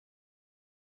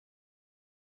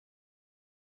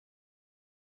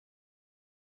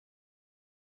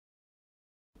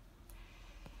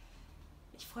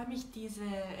Ich freue mich, diese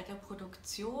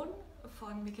Reproduktion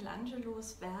von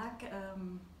Michelangelos Werk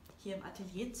hier im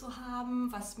Atelier zu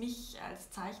haben. Was mich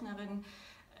als Zeichnerin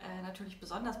natürlich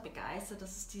besonders begeistert,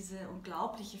 das ist diese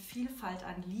unglaubliche Vielfalt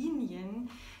an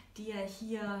Linien, die er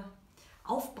hier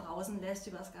aufbrausen lässt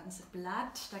über das ganze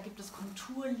Blatt. Da gibt es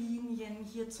Konturlinien,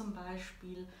 hier zum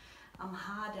Beispiel am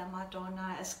Haar der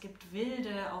Madonna. Es gibt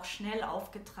wilde, auch schnell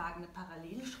aufgetragene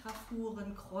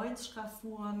Parallelschraffuren,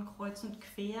 Kreuzschraffuren, kreuz und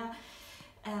quer.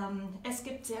 Es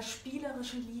gibt sehr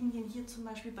spielerische Linien, hier zum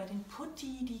Beispiel bei den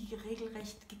Putti, die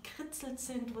regelrecht gekritzelt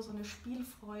sind, wo so eine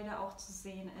Spielfreude auch zu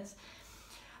sehen ist.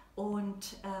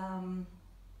 Und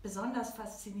besonders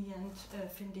faszinierend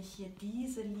finde ich hier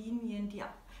diese Linien, die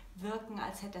wirken,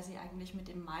 als hätte er sie eigentlich mit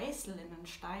dem Meißel in den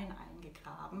Stein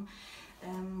eingegraben,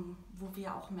 wo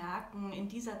wir auch merken in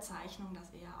dieser Zeichnung,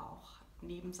 dass er auch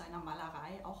neben seiner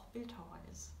Malerei auch Bildhauer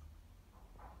ist.